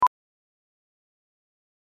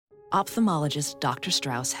Ophthalmologist Dr.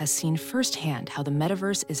 Strauss has seen firsthand how the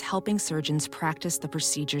metaverse is helping surgeons practice the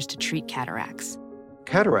procedures to treat cataracts.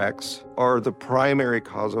 Cataracts are the primary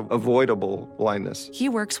cause of avoidable blindness. He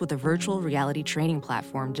works with a virtual reality training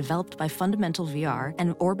platform developed by Fundamental VR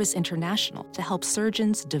and Orbis International to help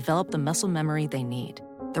surgeons develop the muscle memory they need.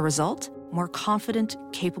 The result? More confident,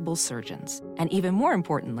 capable surgeons. And even more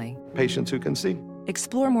importantly, Patients who can see.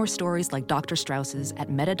 explore more stories like Dr. Strauss's at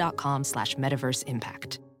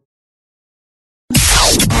meta.com/metaverseimpact.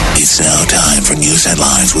 It's now time for news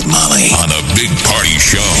headlines with Molly on the Big Party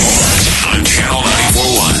Show on Channel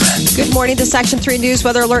 94.1. Good morning. The Section 3 News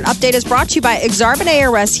Weather Alert update is brought to you by Exarban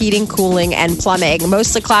ARS Heating, Cooling, and Plumbing.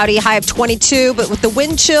 Mostly cloudy, high of 22, but with the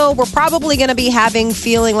wind chill, we're probably going to be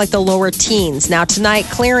feeling like the lower teens. Now, tonight,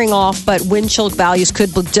 clearing off, but wind chill values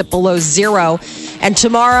could dip below zero. And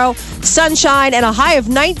tomorrow, sunshine and a high of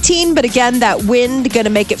 19, but again, that wind going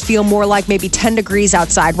to make it feel more like maybe 10 degrees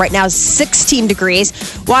outside. Right now, 16 degrees.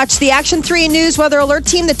 Watch the Action 3 News Weather Alert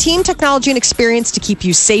team, the team, technology, and experience to keep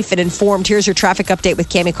you safe and informed. Here's your traffic update with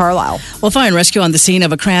Cammie Carlisle. Well, fire and rescue on the scene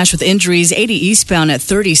of a crash with injuries. 80 eastbound at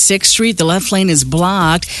 36th Street. The left lane is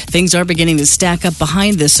blocked. Things are beginning to stack up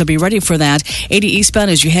behind this, so be ready for that. 80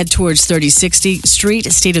 eastbound as you head towards 3060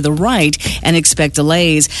 Street. Stay to the right and expect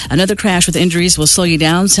delays. Another crash with injuries will slow you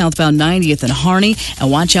down southbound 90th and Harney.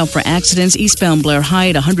 And watch out for accidents eastbound Blair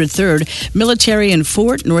Heights, 103rd. Military and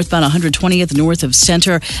Fort, northbound 120th north of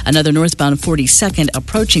Center. Another northbound 42nd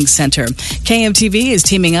approaching Center. KMTV is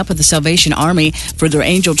teaming up with the Salvation Army for their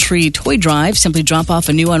Angel Tree Toy Drive. Simply drop off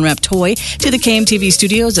a new unwrapped toy to the KMTV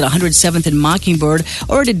studios at 107th and Mockingbird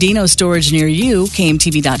or to Dino Storage near you,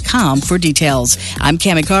 KMTV.com for details. I'm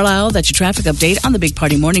Cammie Carlisle. That's your traffic update on the Big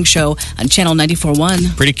Party Morning Show on Channel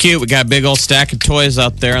 94.1. Pretty cute. We got a big old stack of toys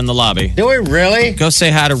out there in the lobby. Do we really? Go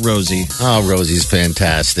say hi to Rosie. Oh, Rosie's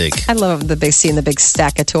fantastic. I love seeing the big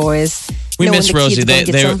stack of toys. We Knowing miss the key Rosie. to go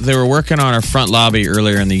get some. They were working on our front lobby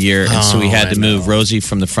earlier in the year, and so we had to move Rosie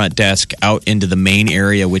from the front desk out into the main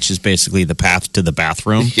area, which is basically the path to the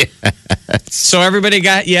bathroom. Yes. So everybody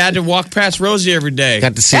you had to walk past Rosie every day.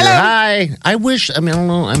 Got to see her. Hi. I wish, I don't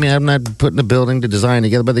know. I'm not putting a building to design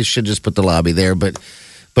together, but they should just put the lobby there. But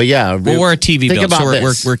yeah. Well, we're a TV think build, so about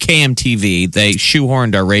we're KMTV. They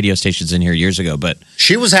shoehorned our radio stations in here years ago, but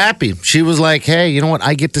she was happy. She was like, hey, you know what?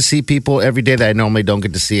 I get to see people every day that I normally don't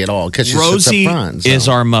get to see at all. Because she sits Rosie up front, is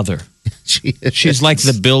our mother. She's like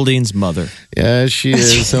the building's mother. Yeah, she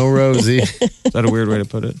is. So Rosie. Is that a weird way to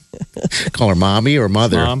put it? Call her mommy or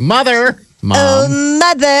mother? Mom. Mother. Mom. Oh,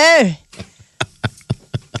 mother.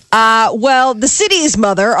 Well, the city's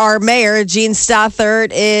mother, our mayor, Jean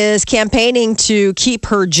Stothert, is campaigning to keep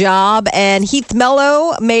her job, and Heath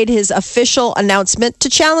Mello made his official announcement to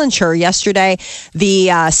challenge her yesterday.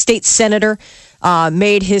 The state senator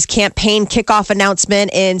made his campaign kickoff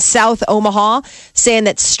announcement in South Omaha, saying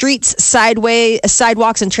that streets,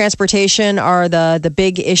 sidewalks, and transportation are the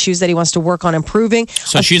big issues that he wants to work on improving.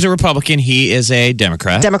 So she's a Republican. He is a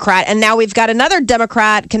Democrat. And now we've got another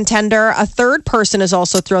Democrat contender. A third person has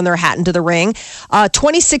also thrown their hat into the ring.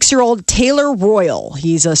 26-year-old Taylor Royal.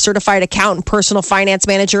 He's a certified accountant, personal finance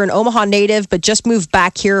manager, an Omaha native, but just moved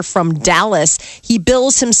back here from Dallas. He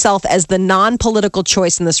bills himself as the non-political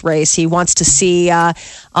choice in this race. He wants to see a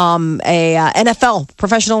professional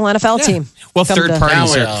NFL team. Well,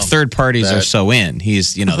 third parties are so in.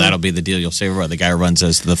 He's, that'll be the deal. You'll say, the guy who runs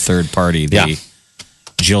as the third party,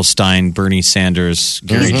 Jill Stein, Bernie Sanders,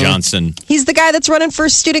 Gary Johnson. He's the guy that's running for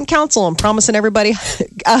student council and promising everybody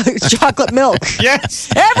chocolate milk. Yes.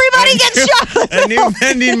 Everybody gets chocolate milk. A new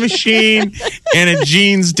vending machine and a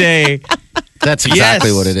jeans day. That's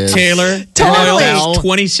exactly what it is. Taylor Royal is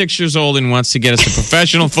 26 years old and wants to get us a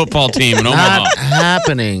professional football team in Omaha. Not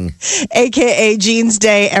happening. AKA Jeans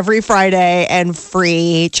Day every Friday and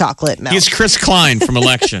free chocolate milk. He's Chris Klein from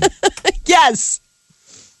Election. Yes.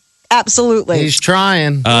 Absolutely. He's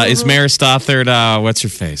trying. Is Mayor Stothert, what's her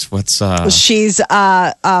face? She's,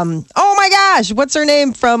 oh my gosh, what's her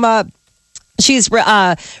name from, she's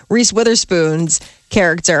Reese Witherspoon's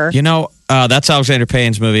character. That's Alexander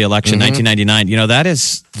Payne's movie, Election,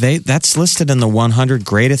 1999. That's listed in the 100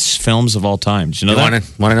 greatest films of all time. Do you know that?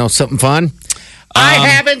 Want to know something fun? I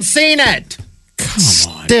haven't seen it. Come on,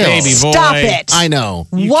 Still. baby boy. Stop it. I know.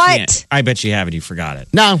 What? I bet you haven't. You forgot it.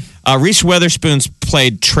 No. Reese Witherspoon's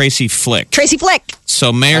played Tracy Flick. Tracy Flick.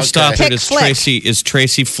 So Mayor Stothert Pick is Flick.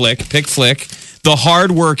 Tracy Flick. Pick Flick. The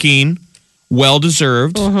hardworking,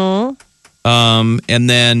 well-deserved. And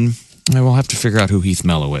then we'll have to figure out who Heath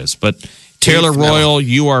Mello is. But Taylor Royal,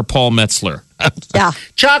 you are Paul Metzler. Yeah.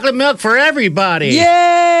 Chocolate milk for everybody.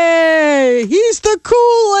 Yay! He's the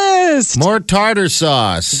coolest. More tartar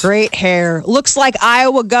sauce. Great hair. Looks like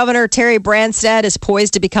Iowa Governor Terry Branstad is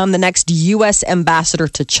poised to become the next U.S. ambassador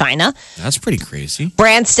to China. That's pretty crazy.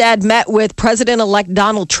 Branstad met with President-elect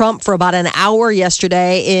Donald Trump for about an hour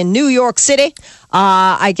yesterday in New York City.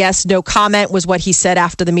 I guess no comment was what he said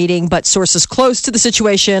after the meeting, but sources close to the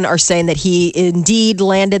situation are saying that he indeed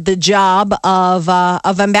landed the job of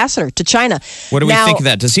ambassador to China. What do we think of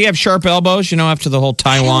that? Does he have sharp elbows? After the whole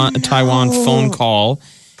Taiwan phone call,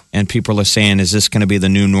 and people are saying, is this going to be the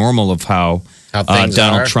new normal of how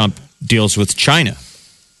Donald Trump deals with China?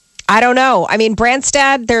 I don't know. I mean,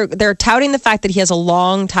 Branstad, they're touting the fact that he has a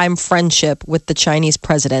long-time friendship with the Chinese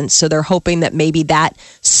president. So they're hoping that maybe that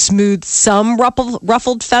smooths some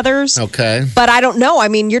ruffled feathers. Okay. But I don't know. I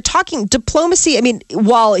mean, you're talking diplomacy. I mean,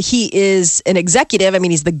 while he is an executive, I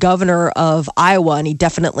mean, he's the governor of Iowa, and he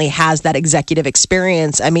definitely has that executive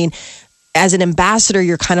experience. I mean, as an ambassador,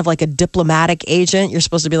 you're kind of like a diplomatic agent. You're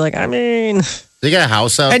supposed to be like, I mean... They got a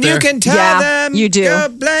house out and there? And you can tell them, you do. Go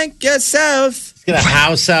blank yourself. Got a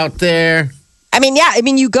house out there. I mean, yeah. I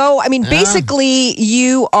mean, you go. I mean, basically,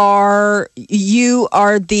 you are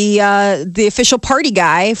the official party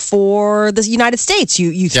guy for the United States.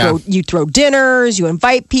 You throw dinners. You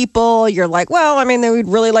invite people. You're like, well, I mean, we'd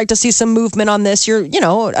really like to see some movement on this. You're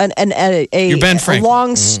you're Ben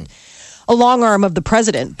Franklin. A long arm of the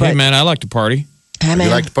president. But, hey, man, I like to party. Hey, man.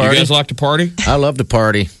 You like to party? You guys like to party? I love to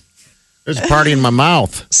party. There's a party in my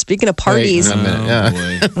mouth. Speaking of parties. Wait a minute.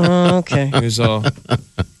 Yeah. Oh, okay. Who's all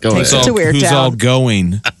Takes it to Weird who's Town. all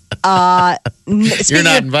going? You're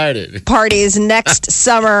not invited. Parties next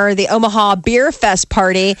summer, the Omaha Beer Fest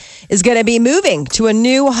party is going to be moving to a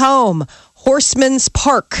new home, Horseman's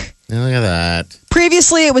Park. Look at that.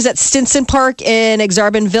 Previously, it was at Stinson Park in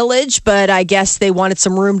Exarban Village, but I guess they wanted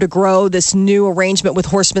some room to grow. This new arrangement with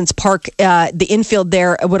Horseman's Park, the infield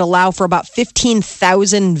there would allow for about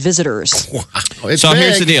 15,000 visitors. Wow. It's So big.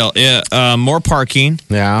 here's the deal. More parking.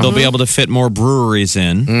 Yeah. They'll be able to fit more breweries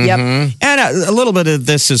in. Yep. And a little bit of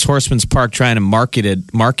this is Horseman's Park trying to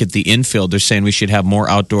market the infield. They're saying we should have more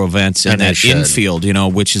outdoor events in And they that should. infield,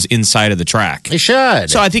 which is inside of the track. They should.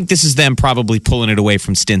 So I think this is them probably pulling it away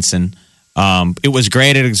from Stinson. It was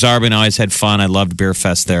great at Exarban. I always had fun. I loved Beer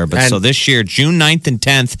Fest there. But so this year, June 9th and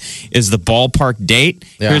 10th is the ballpark date.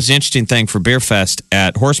 Yeah. Here's the interesting thing for Beer Fest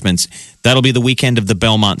at Horseman's. That'll be the weekend of the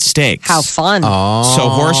Belmont Stakes. How fun. So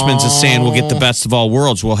Horseman's is saying we'll get the best of all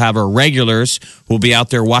worlds. We'll have our regulars who'll be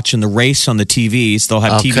out there watching the race on the TVs. They'll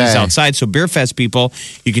have TVs outside. So Beer Fest people,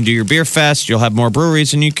 you can do your Beer Fest. You'll have more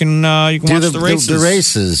breweries, and you can watch the races. The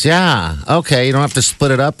races, yeah. Okay, you don't have to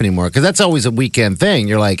split it up anymore because that's always a weekend thing.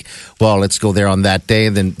 You're like, well, let's go there on that day,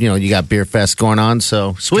 and then you got Beer Fest going on.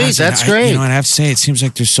 So sweet, Guys, that's I great. I have to say, it seems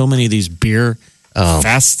like there's so many of these beer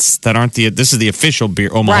fests that aren't this is the official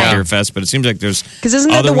Omaha Beer Fest, but it seems like there's Because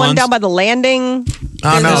isn't that other the one ones. down by the landing?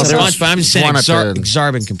 Oh, no, There's a there's bunch, but I'm just saying one at the-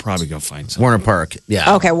 Exarban can probably go find some. Warner Park,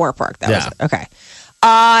 yeah. Okay, Warner Park. That was Yeah. it. Okay.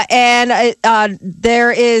 And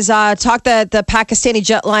there is talk that the Pakistani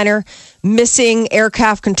jetliner missing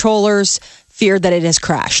aircraft controllers feared that it has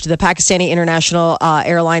crashed. The Pakistani International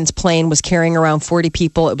Airlines plane was carrying around 40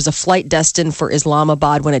 people. It was a flight destined for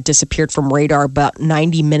Islamabad when it disappeared from radar about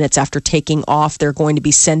 90 minutes after taking off. They're going to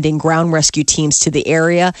be sending ground rescue teams to the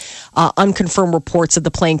area. Unconfirmed reports of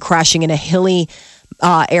the plane crashing in a hilly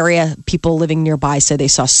area. People living nearby say they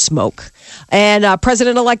saw smoke. And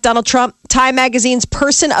President-elect Donald Trump, Time Magazine's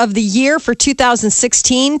Person of the Year for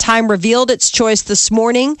 2016. Time revealed its choice this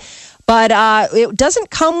morning. But it doesn't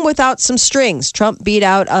come without some strings. Trump beat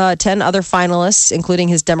out 10 other finalists, including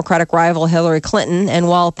his Democratic rival Hillary Clinton. And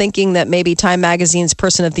while thinking that maybe Time Magazine's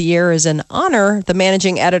Person of the Year is an honor, the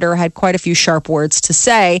managing editor had quite a few sharp words to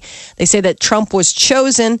say. They say that Trump was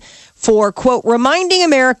chosen for, quote, reminding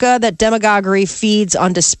America that demagoguery feeds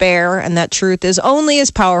on despair and that truth is only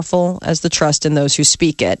as powerful as the trust in those who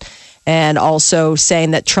speak it. And also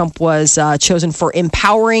saying that Trump was chosen for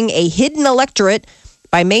empowering a hidden electorate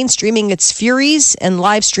by mainstreaming its furies and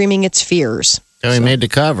live streaming its fears. So he made the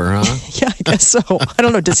cover, huh? Yeah, I guess so. I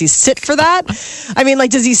don't know. Does he sit for that? I mean,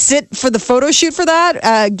 does he sit for the photo shoot for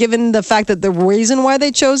that, given the fact that the reason why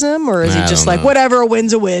they chose him? Or is he just like, whatever, a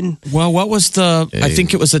win's a win? Well, what was I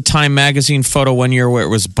think it was a Time Magazine photo one year where it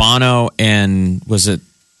was Bono and was it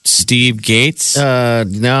Steve Gates?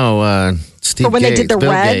 No, Steve Or when Gates. they did the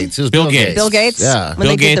Bill red? Gates. It was Bill Gates. Bill Gates? Yeah. When Bill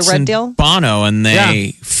they did Gates the red and deal? Bono, and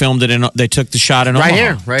they filmed it they took the shot in Right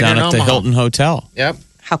Omaha, here, down in at the Omaha. Hilton Hotel. Yep.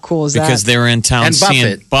 How cool is that? Because they were in town And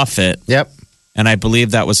seeing Buffett. Yep. And I believe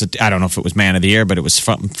that was I don't know if it was Man of the Year, but it was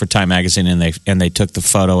for Time Magazine, and they took the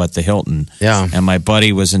photo at the Hilton. Yeah. And my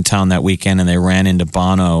buddy was in town that weekend, and they ran into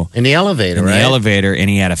Bono in the elevator, in right? the elevator, and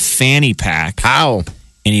he had a fanny pack. How?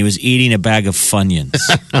 And he was eating a bag of Funyuns.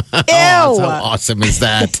 Ew. How awesome is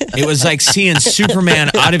that? It was like seeing Superman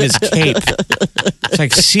out of his cape. It's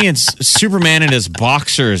like seeing Superman in his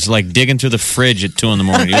boxers, like digging through the fridge at 2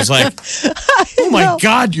 a.m. He was like, "Oh my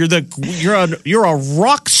God, you're a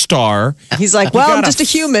rock star." He's like, "Well, I'm just a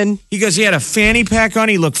human." He goes, he had a fanny pack on.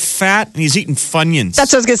 He looked fat, and he's eating Funyuns.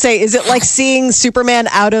 That's what I was gonna say. Is it like seeing Superman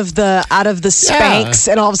out of the Spanx,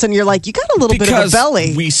 and all of a sudden you're like, you got a little bit of a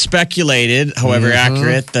belly? We speculated, however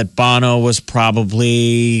accurate, that Bono was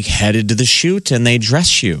probably headed to the shoot, and they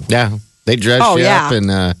dress you. Yeah, they dress you up, and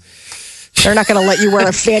they're not going to let you wear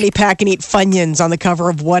a fanny pack and eat Funyuns on the cover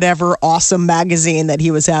of whatever awesome magazine that he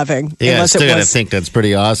was having. Yeah, unless still it gotta was think that's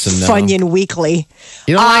pretty awesome. Though. Funyun Weekly.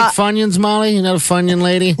 You don't like Funyuns, Molly? You're not a Funyun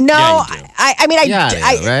lady? No, Yeah, you do. I mean,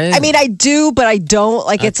 right? I mean, I do, but I don't.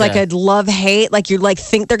 Like, it's like a love-hate. Like, you like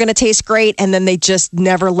think they're going to taste great, and then they just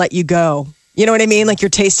never let you go. You know what I mean? Like, you're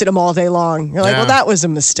tasting them all day long. You're like, well, that was a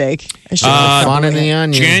mistake. I should have Fun in the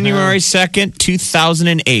onion. January 2nd,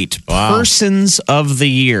 2008. Wow. Persons of the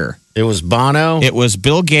Year. It was Bono. It was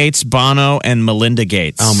Bill Gates, Bono, and Melinda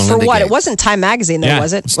Gates. Oh, For Melinda what? Gates. It wasn't Time Magazine, though, Yeah,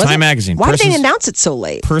 was it? it was Time Magazine. Why did they Persons- announce it so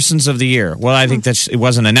late? Persons of the Year. Well, I think it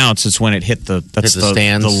wasn't announced. It's when it hit the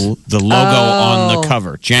stands. the logo on the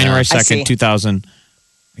cover. January I see. 2nd, 2000.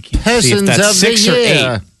 I can't see if Persons that's of 6 the or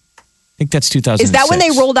Year. 8. I think that's 2006. Is that when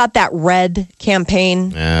they rolled out that red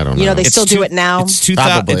campaign? I don't know. You know, they still do it now. It's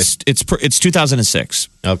Probably. It's 2006.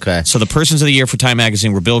 Okay. So the persons of the year for Time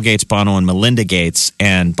Magazine were Bill Gates, Bono, and Melinda Gates.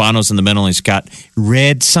 And Bono's in the middle. And he's got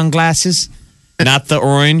red sunglasses, not the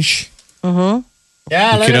orange.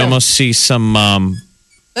 Yeah, You could almost see some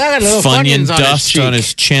Funyun dust on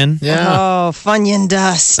his chin. Yeah. Oh, Funyun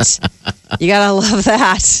dust. You gotta love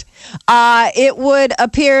that. It would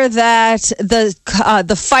appear that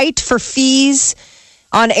the fight for fees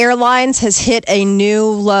on airlines has hit a new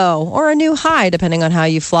low or a new high, depending on how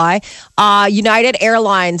you fly. United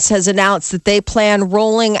Airlines has announced that they plan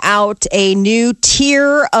rolling out a new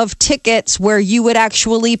tier of tickets where you would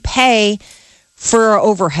actually pay for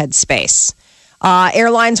overhead space.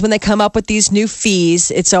 Airlines, when they come up with these new fees,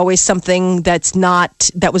 it's always something that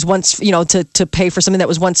was once, to pay for something that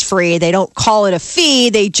was once free. They don't call it a fee.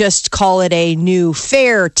 They just call it a new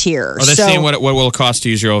fare tier. Are they saying what will it cost to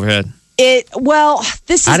use your overhead? This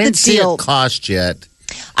is I the didn't see deal. it cost yet.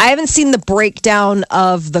 I haven't seen the breakdown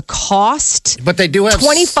of the cost. But they do have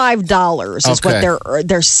 $25 is Okay. what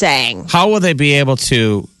they're saying. How will they be able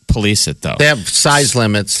to police it, though? They have size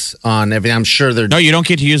limits on everything. I'm sure they're. No, you don't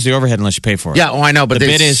get to use the overhead unless you pay for it. Yeah, I know, but the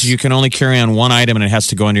bit is you can only carry on one item and it has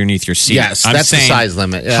to go underneath your seat. Yes, I'm that's the saying, size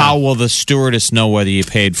limit, yeah. How will the stewardess know whether you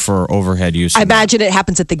paid for overhead use? I imagine it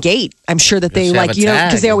happens at the gate. I'm sure that they Just have a tag.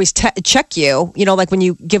 because they always check you. You know, like when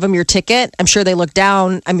you give them your ticket. I'm sure they look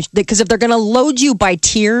down. Because if they're going to load you by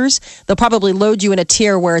tiers, they'll probably load you in a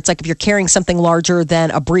tier where it's like if you're carrying something larger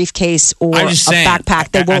than a briefcase or I'm a just saying,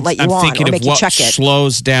 backpack, they won't let you I'm on thinking or of make you what check it.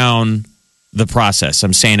 slows down the process.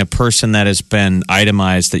 I'm saying a person that has been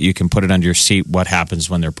itemized that you can put it under your seat. What happens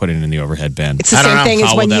when they're putting it in the overhead bin? It's the I don't same know. thing as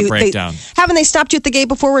How when will that you break down? haven't they stopped you at the gate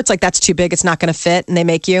before where it's like that's too big, it's not going to fit, and they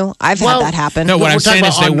make you. I've had that happen. No, what We're I'm saying talking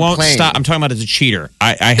is they about on the won't plane. stop. I'm talking about as a cheater.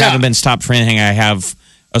 I haven't been stopped for anything. I have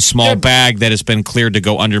a small bag that has been cleared to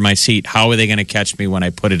go under my seat. How are they going to catch me when I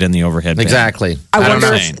put it in the overhead bin? Exactly. I don't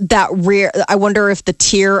wonder know. if I wonder if the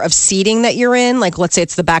tier of seating that you're in, like let's say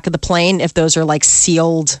it's the back of the plane, if those are like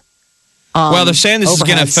sealed. Well, they're saying this is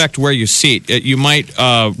going to overheads. affect where you seat. We might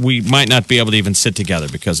not be able to even sit together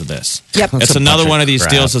because of this. Yep. It's a another bunch one of of these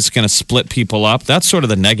crap. deals that's going to split people up. That's sort of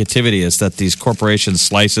the negativity is that these corporations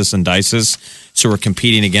slices and dices, so we're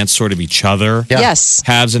competing against sort of each other. Yeah. Yes.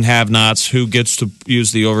 Haves and have-nots. Who gets to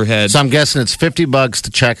use the overhead? So I'm guessing it's $50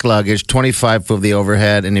 to check luggage, $25 for the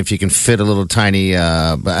overhead, and if you can fit a little tiny,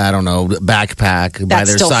 backpack by That's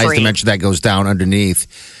their still size free. dimension, that goes down underneath,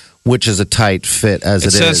 which is a tight fit as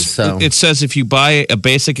it is. So It says if you buy a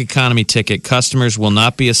basic economy ticket, customers will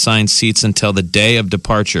not be assigned seats until the day of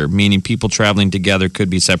departure, meaning people traveling together could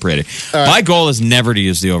be separated. My goal is never to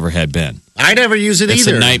use the overhead bin. I never use it It's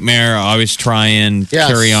either. a nightmare. I always try and Yes.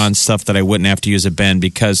 carry on stuff that I wouldn't have to use a bin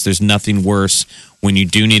because there's nothing worse when you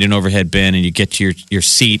do need an overhead bin and you get to your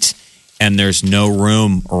seat and there's no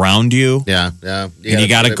room around you. Yeah. And you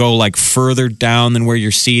got to put it- go like further down than where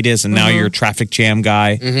your seat is, and now you're a traffic jam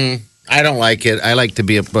guy. I don't like it. I like to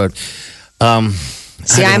be a. See, I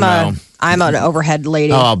don't know. I'm an overhead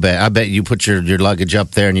lady. Oh, I bet you put your luggage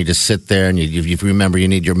up there and you just sit there and you remember you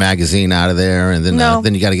need your magazine out of there and then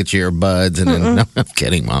then you got to get your earbuds and then no, I'm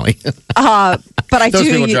kidding, Molly. But I Those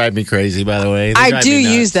do. people drive me crazy, by the way. I do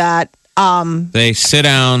use that. They sit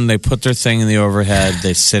down, they put their thing in the overhead,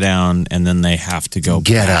 they sit down, and then they have to go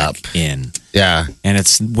Get back up. in. Yeah. And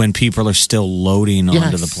it's when people are still loading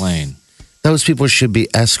onto the plane. Those people should be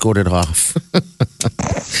escorted off.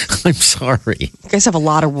 I'm sorry. You guys have a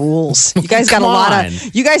lot of rules. You guys got Come a lot on.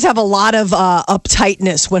 of. You guys have a lot of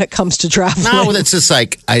uptightness when it comes to traveling. No, it's just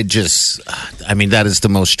like I mean, that is the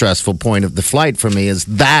most stressful point of the flight for me is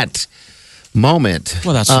that moment.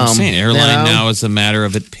 Well, that's what I'm saying. Airline you know? now is a matter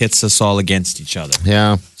of it pits us all against each other.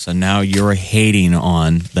 Yeah. So now you're hating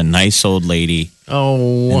on the nice old lady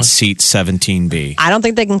Oh. in seat 17B. I don't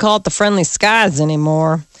think they can call it the friendly skies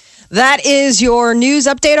anymore. That is your news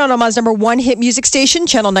update on Omaha's number one hit music station,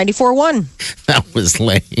 Channel 94.1. That was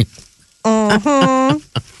lame. Mm-hmm.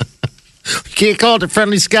 You can't call it the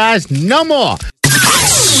friendly skies no more.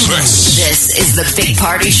 This is the Big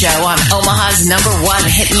Party Show on Omaha's number one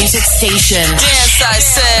hit music station. Yes, I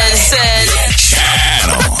said.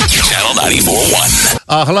 Channel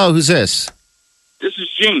 94.1. Hello, who's this? This is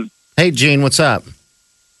Gene. Hey, Gene, what's up?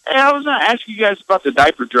 Hey, I was going to ask you guys about the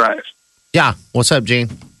diaper drive. Yeah, what's up, Gene?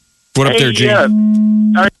 What up there, Gene?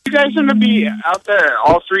 Are you guys going to be out there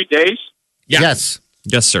all 3 days? Yeah. Yes.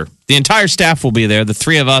 Yes, sir. The entire staff will be there. The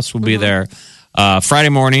three of us will be there Friday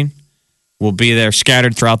morning. We'll be there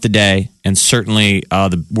scattered throughout the day. And certainly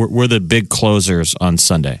we're the big closers on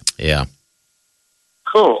Sunday. Yeah.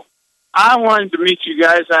 Cool. I wanted to meet you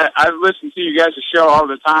guys. I've listened to you guys' show all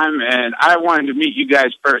the time, and I wanted to meet you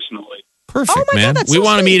guys personally. Perfect, Oh, my man. God, that's We so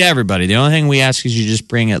want to sweet. meet everybody. The only thing we ask is you just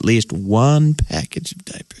bring at least one package of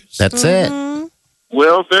diapers. That's Mm-hmm. it.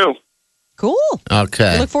 Will do. Cool.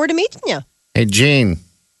 Okay. I look forward to meeting you. Hey, Gene,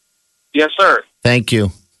 Yes, sir. thank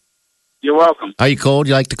you. You're welcome. Are you cold?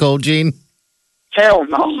 You like the cold, Gene? Hell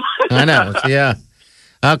no. I know. Yeah.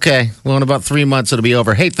 Okay. Well, in about 3 months, it'll be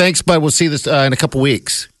over. Hey, thanks, bud. We'll see this in a couple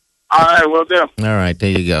weeks. All right, will do. All right. There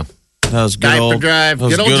you go. That was good Diaper old drive. that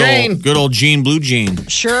was Good old Jane. Good old Gene Blue Jean.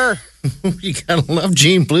 Sure. You got to love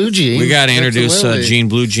Gene Blue Jean. We got to introduce Absolutely. Gene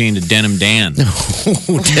Blue Jean to Denim Dan.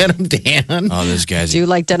 Denim Dan. Oh, those guys. Do you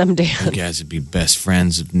like Denim Dan? You guys would be best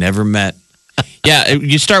friends. Have never met. Yeah,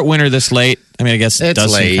 you start winter this late. I mean, I guess it It's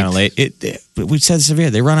does seem late. kind of late. But we've said this every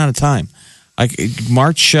year. They run out of time. Like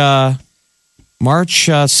March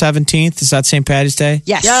 17th. Is that St. Patty's Day?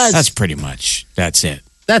 Yes. That's pretty much. That's it.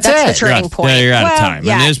 That's That's it. the turning You're out, point. Yeah, you're out Well, of time.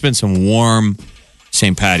 yeah. And there's been some warm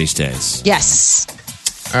St. Patty's Days. Yes.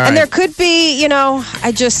 All right. And there could be,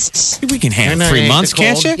 I just. We can I hang know, 3 ain't months, it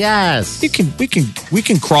can't cold? you? Yes. We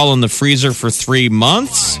can crawl in the freezer for 3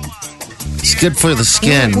 months. It's good for the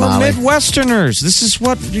skin, We're Molly. Midwesterners. This is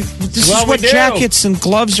what we do. jackets and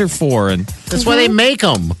gloves are for, and That's why they make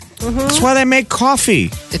them. that's why they make coffee.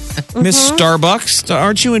 Miss Starbucks,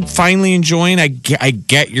 aren't you finally enjoying? I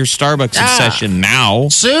get your Starbucks obsession now.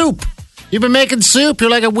 Soup. You've been making soup. You're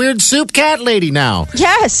like a weird soup cat lady now.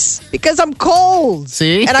 Yes, because I'm cold.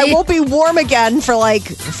 See? And I won't be warm again for like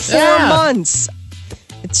 4 Yeah. months.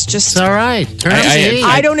 It's just. It's all right. Turn up the heat.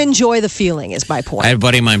 I don't enjoy the feeling, is my point. I had a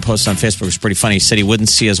buddy of mine post on Facebook. It was pretty funny. He said he wouldn't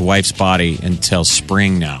see his wife's body until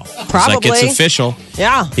spring now. He's like, Probably. it's official.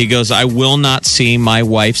 Yeah. He goes, I will not see my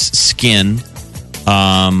wife's skin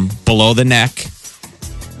below the neck,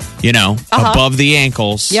 above the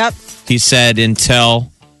ankles. Yep. He said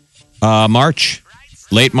until March,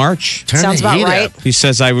 late March. Turn Sounds the about heat right. up. He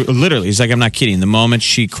says, he's like, I'm not kidding. The moment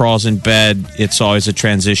she crawls in bed, it's always a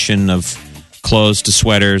transition of clothes to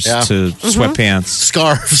sweaters Yeah. to sweatpants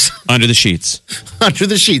Scarves under the sheets. under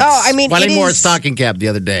the sheets. Oh, I mean, Molly it wore a is- stocking cap the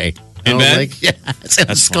other day. In I was bed? Like, yeah, it's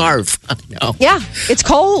a scarf. I know. Yeah, it's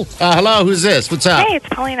cold. Hello, who's this? What's up? Hey, it's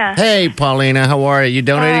Paulina. Hey, Paulina, how are you? You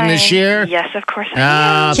donating this Hi. year? Yes, of course I am.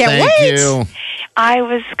 Ah, Can't thank wait. you. I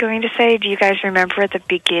was going to say, do you guys remember at the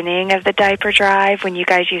beginning of the diaper drive when you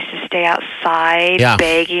guys used to stay outside Yeah.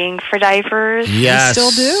 begging for diapers? Yes, still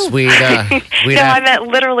do. We'd No, I meant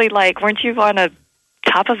literally weren't you on a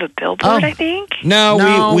top of a billboard, Oh. I think?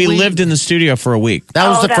 No, we we- lived in the studio for a week. that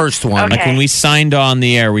was Oh, the that's- first one. okay. Like when we signed on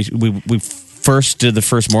the air, we first did the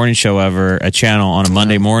first morning show ever at Channel on a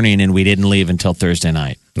Monday morning, and we didn't leave until Thursday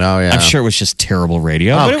night. Oh, yeah. I'm sure it was just terrible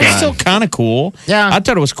radio, Oh, but it was God. still kind of cool. Yeah. I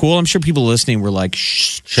thought it was cool. I'm sure people listening were like,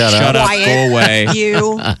 shut up. up, Quiet. go away.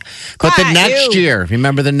 You. But the Quiet, next you. year,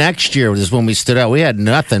 remember the next year was when we stood out. We had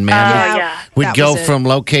nothing, man. Oh, yeah. We'd That go was it. from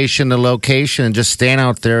location to location and just stand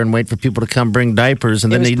out there and wait for people to come bring diapers.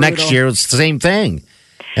 And then was the next brutal. year it was the same thing.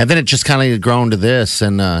 And then it just kind of grown to this.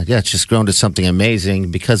 And it's just grown to something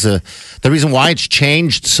amazing because the reason why it's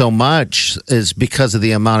changed so much is because of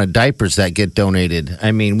the amount of diapers that get donated.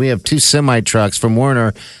 I mean, we have 2 semi-trucks from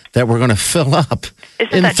Werner that we're going to fill up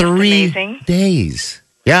in 3 days.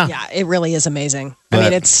 Yeah. Yeah, it really is amazing. I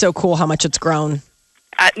mean, it's so cool how much it's grown.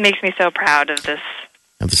 It makes me so proud of this.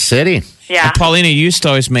 Of the city. Yeah. And Paulina used to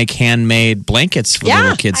always make handmade blankets for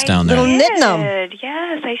little kids down there. Little knitting them.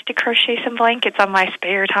 Yes, I used to crochet some blankets on my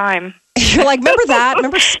spare time. You're like, remember that?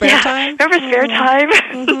 Remember spare time? Remember spare time?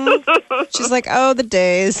 Mm-hmm. She's like, oh, the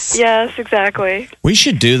days. Yes, exactly. We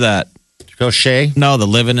should do that. Crochet? No, the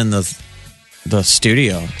living in the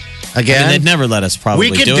studio. Again? I mean, they'd never let us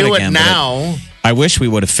probably we could do it it again. now. I wish we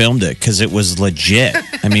would have filmed it because it was legit.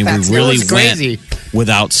 I mean, we really went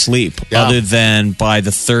without sleep. Yeah. Other than by the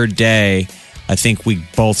 3rd day, I think we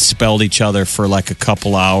both spelled each other for like a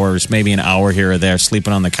couple hours, maybe an hour here or there,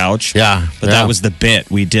 sleeping on the couch. Yeah. But that was the bit.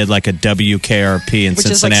 We did like a WKRP in Which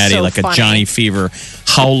is, Cincinnati, like, so a Johnny Fever.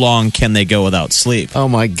 How long can they go without sleep? Oh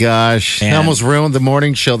my gosh. It almost ruined the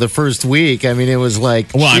morning show the first week. I mean, it was like.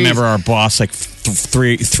 Well, I remember our boss, like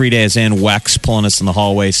three days in, Wex pulling us in the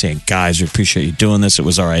hallway saying, guys, we appreciate you doing this. It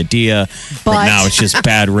was our idea. But now it's just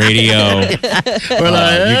bad radio. You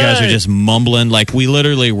guys are just mumbling. Like, we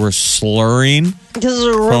literally were slurring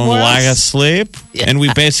from lack of sleep. Yeah. And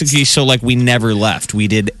we basically, we never left. We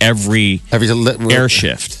did every air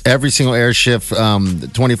shift. Every single air shift,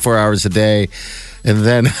 24 hours a day. And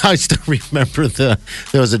then I still remember there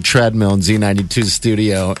was a treadmill in Z92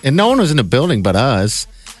 studio, and no one was in the building but us.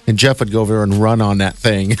 And Jeff would go over and run on that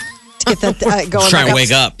thing. To get that going. Try and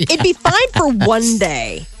wake up. It'd be fine for one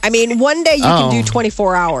day. I mean, one day you can do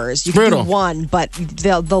 24 hours. You can do one, but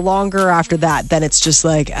the longer after that, then it's just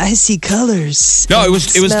like, I see colors. No, it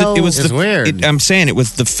was weird. I'm saying it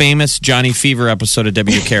was the famous Johnny Fever episode of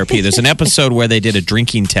WKRP. There's an episode where they did a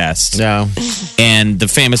drinking test. Yeah. And the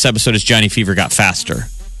famous episode is Johnny Fever got faster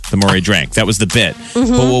the more he drank. That was the bit.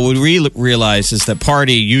 Mm-hmm. But what we realized is that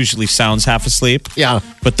Party usually sounds half asleep. Yeah.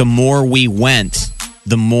 But the more we went,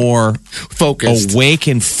 the more focused, awake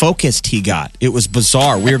and focused he got. It was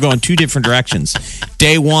bizarre. We were going 2 different directions.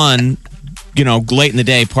 Day 1, late in the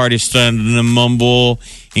day, Party's starting to mumble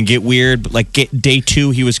and get weird. But day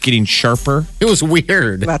 2, he was getting sharper. It was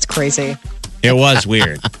weird. That's crazy. It was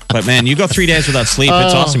weird. But man, you go 3 days without sleep.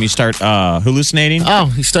 It's awesome. You start hallucinating.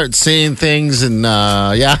 Oh, you start seeing things and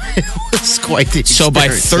it was quite the experience. So by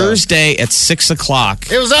Thursday at 6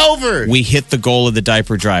 o'clock, it was over. We hit the goal of the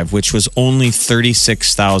diaper drive, which was only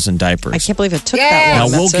 36,000 diapers. I can't believe it took that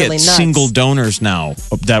long. Now we'll That's get really single donors now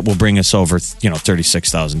that will bring us over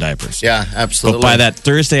 36,000 diapers. Yeah, absolutely. But by that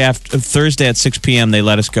Thursday at 6 p.m., they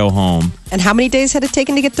let us go home. And how many days had it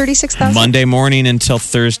taken to get 36,000? Monday morning until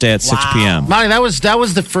Thursday at 6 p.m. Monty, that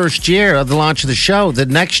was the first year of the launch of the show. The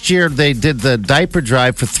next year, they did the diaper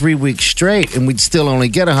drive for 3 weeks straight, and we'd still only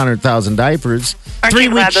get 100,000 diipers. Aren't 3 you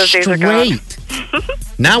glad weeks those days are gone?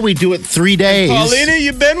 straight. Now we do it 3 days. Paulina,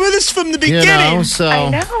 you've been with us from the beginning. So I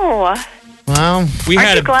know. Well, we Aren't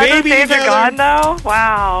had you a glad baby those days together. are gone, though?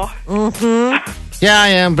 Wow. Mm-hmm. Yeah, I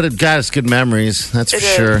am, but it got us good memories. That's for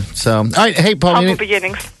sure. So, all right, hey, Paulina. Humble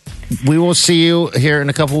beginnings. We will see you here in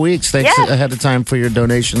a couple weeks. Thanks ahead of time for your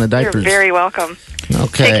donation of diapers. You're very welcome.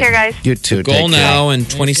 Okay. Take care, guys. You too. The goal now in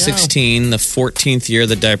 2016, the 14th year of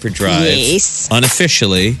the diaper drive,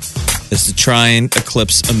 unofficially, is to try and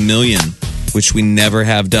eclipse 1 million, which we never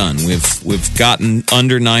have done. We've gotten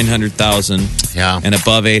under 900,000 and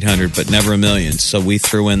above 800, but never 1 million. So we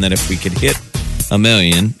threw in that if we could hit 1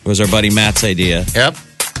 million, it was our buddy Matt's idea. Yep.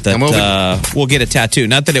 That we'll get a tattoo.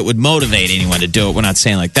 Not that it would motivate anyone to do it. We're not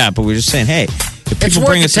saying like that, but we're just saying, hey, if people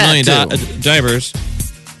bring us 1 million diapers,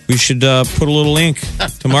 we should put a little ink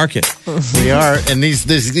to mark it. We are, and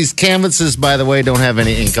these canvases, by the way, don't have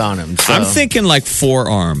any ink on them. So. I'm thinking like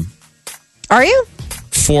forearm. Are you?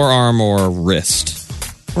 Forearm or wrist.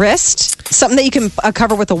 Wrist? Something that you can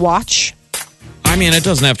cover with a watch? I mean, it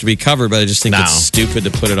doesn't have to be covered, but I just think it's stupid to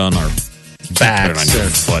put it on our back. Put it on your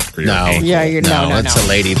foot or your ankle. Yeah, no, it's a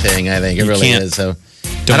lady thing. I think it really is. So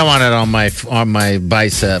I don't want it on my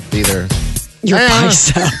bicep either. Your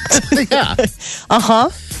bicep. Yeah. Uh-huh.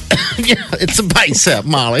 Yeah, it's a bicep,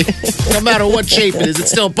 Molly. No matter what shape it is,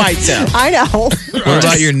 it's still a bicep. I know. What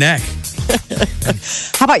about your neck?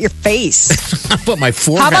 How about your face? How about my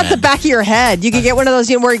forehead? How about the back of your head? You can get one of those,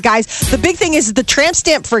 where guys, the big thing is the tramp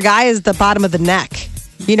stamp for a guy is the bottom of the neck.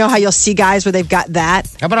 You know how you'll see guys where they've got that?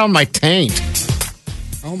 How about on my taint?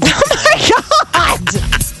 Oh my God.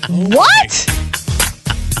 What?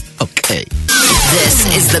 Okay. This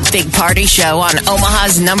is the Big Party Show on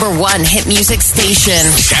Omaha's #1 hit music station.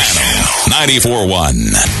 Channel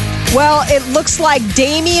 94.1. Well, it looks like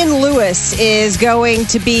Damian Lewis is going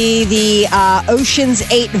to be the Ocean's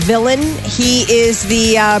 8 villain. He is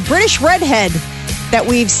the British redhead that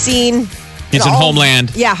we've seen. He's in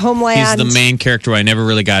Homeland. Yeah, Homeland. He's the main character I never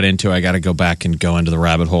really got into. I got to go back and go into the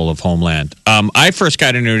rabbit hole of Homeland. I first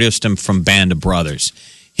got introduced to him from Band of Brothers.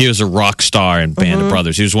 He was a rock star in Band of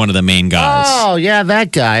Brothers. He was one of the main guys. Oh, yeah,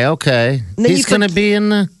 that guy. Okay. He's going to be in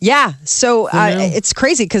the... Yeah, so it's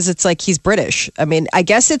crazy because it's like he's British. I mean, I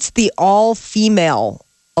guess it's the all-female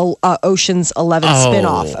Ocean's 11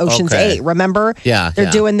 spinoff, Ocean's 8. Remember? Yeah. They're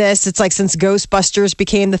doing this. It's like since Ghostbusters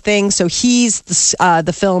became the thing. So he's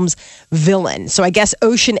the film's villain. So I guess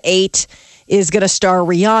Ocean 8 is going to star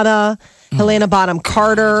Rihanna, Helena Bonham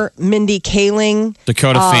Carter, Mindy Kaling,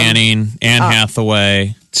 Dakota Fanning, Anne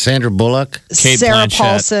Hathaway, Sandra Bullock, Kate Sarah Blanchett.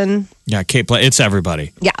 Paulson. Yeah, Kate Blanchett. It's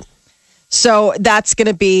everybody. Yeah. So that's going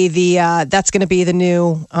to be the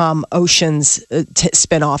new Ocean's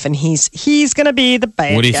spinoff, and he's going to be the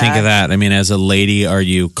bad guy. What do you think of that? I mean, as a lady, are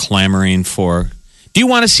you clamoring for? Do you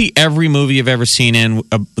want to see every movie you've ever seen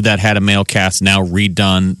that had a male cast now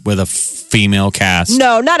redone with a female cast?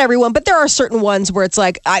 No, not everyone, but there are certain ones where it's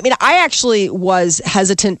like, I mean, I actually was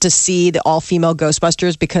hesitant to see the all-female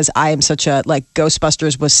Ghostbusters because I am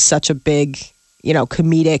Ghostbusters was such a big,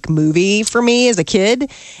 comedic movie for me as a kid,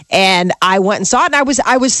 and I went and saw it, and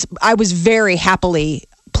I was very happily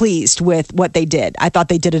pleased with what they did. I thought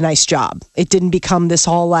they did a nice job. It didn't become this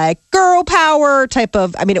whole like girl power type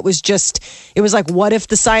of, I mean, it was like, what if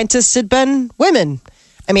the scientists had been women?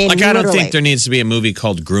 I mean, I don't think there needs to be a movie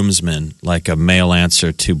called Groomsmen, like a male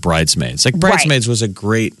answer to Bridesmaids. Like Bridesmaids was a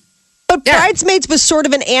great... But Bridesmaids was sort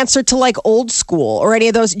of an answer to like Old School or any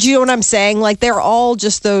of those. Do you know what I'm saying? Like they're all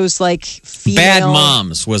just those like female... Bad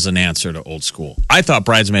Moms was an answer to Old School. I thought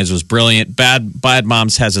Bridesmaids was brilliant. Bad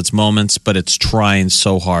Moms has its moments, but it's trying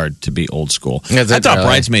so hard to be Old School. I thought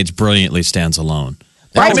Bridesmaids brilliantly stands alone.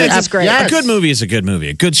 Bridesmaids is great. A good movie is a good movie.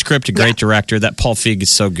 A good script, a great director. That Paul Feig is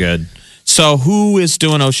so good. So who is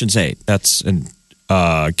doing Ocean's 8? That's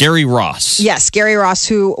Gary Ross. Yes, Gary Ross.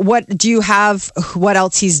 What do you have? What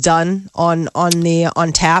else he's done on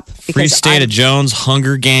tap? Free State of Jones,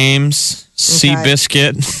 Hunger Games,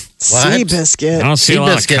 Seabiscuit. Seabiscuit. I don't see a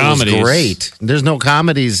lot of comedies. Was great. There's no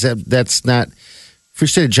comedies. That's not. Free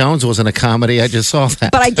State of Jones wasn't a comedy. I just saw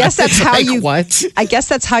that. But I guess that's how what? I guess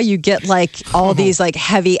that's how you get like all these like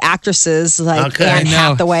heavy actresses like Anne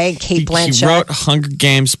Hathaway, Kate Blanchett. He wrote Hunger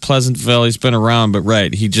Games, Pleasantville. He's been around, but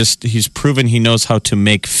he's proven he knows how to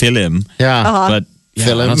make film. Yeah, but I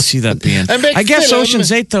don't see that being. I guess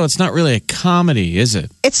Ocean's 8 though. It's not really a comedy, is it?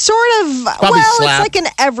 It's sort of it's like an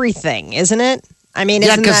everything, isn't it? I mean,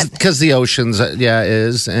 because the Oceans,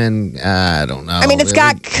 is, and I don't know. I mean, it's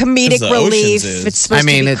got comedic relief. It's supposed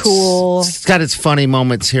to be cool. It's got its funny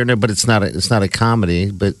moments here and there, but it's not a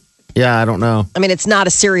comedy. But yeah, I don't know. I mean, it's not a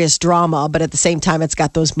serious drama, but at the same time, it's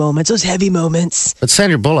got those moments, those heavy moments. But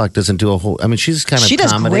Sandra Bullock doesn't do a whole. I mean, she's kind of she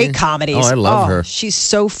does great comedies. Oh, I love her. She's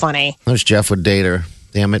so funny. I wish Jeff would date her.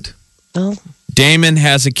 Damn it. Oh. Damon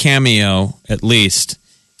has a cameo, at least,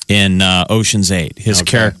 in Ocean's 8. His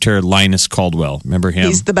character, Linus Caldwell. Remember him?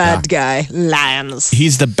 He's the bad guy, Linus.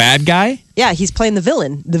 He's the bad guy? Yeah, he's playing the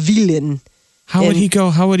villain. How would he go?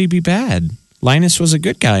 How would he be bad? Linus was a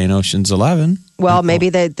good guy in Ocean's 11. Well, maybe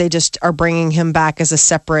they just are bringing him back as a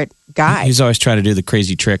separate guy. He's always trying to do the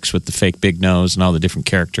crazy tricks with the fake big nose and all the different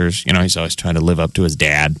characters. He's always trying to live up to his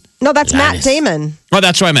dad. No, that's Linus. Matt Damon. Oh,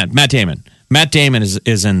 that's what I meant. Matt Damon. Matt Damon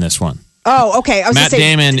is in this one. Oh, okay. Matt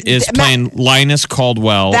Damon is playing Linus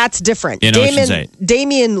Caldwell. That's different. In Ocean's 8.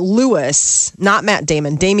 Damian Lewis, not Matt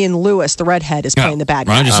Damon. Damian Lewis, the redhead, is playing the bad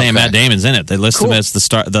guy. I'm just saying Matt Damon's in it. They list him as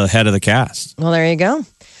the head of the cast. Well, there you go.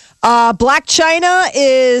 Black China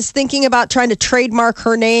is thinking about trying to trademark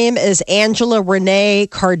her name as Angela Renee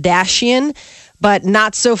Kardashian, but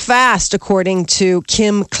not so fast, according to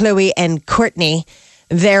Kim, Khloe, and Kourtney.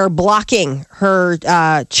 They're blocking her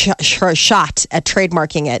shot at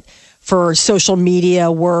trademarking it for social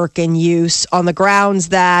media work and use on the grounds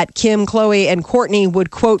that Kim, Khloe, and Kourtney would,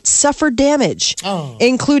 quote, suffer damage,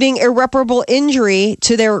 including irreparable injury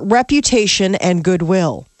to their reputation and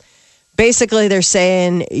goodwill. Basically, they're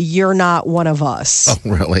saying, you're not one of us. Oh,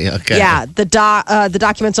 really? Okay. Yeah. The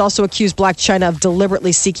documents also accuse Blac Chyna of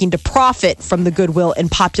deliberately seeking to profit from the goodwill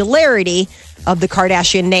and popularity of the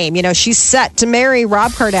Kardashian name. She's set to marry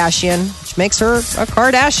Rob Kardashian, which makes her a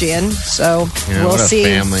Kardashian. So we'll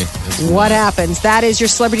see what happens. That is your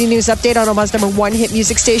celebrity news update on Omaha's #1 hit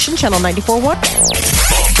music station, Channel 94.1.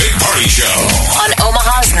 The Big Party Show. On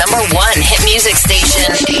Omaha's #1 hit music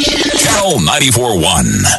station. Channel 94.1.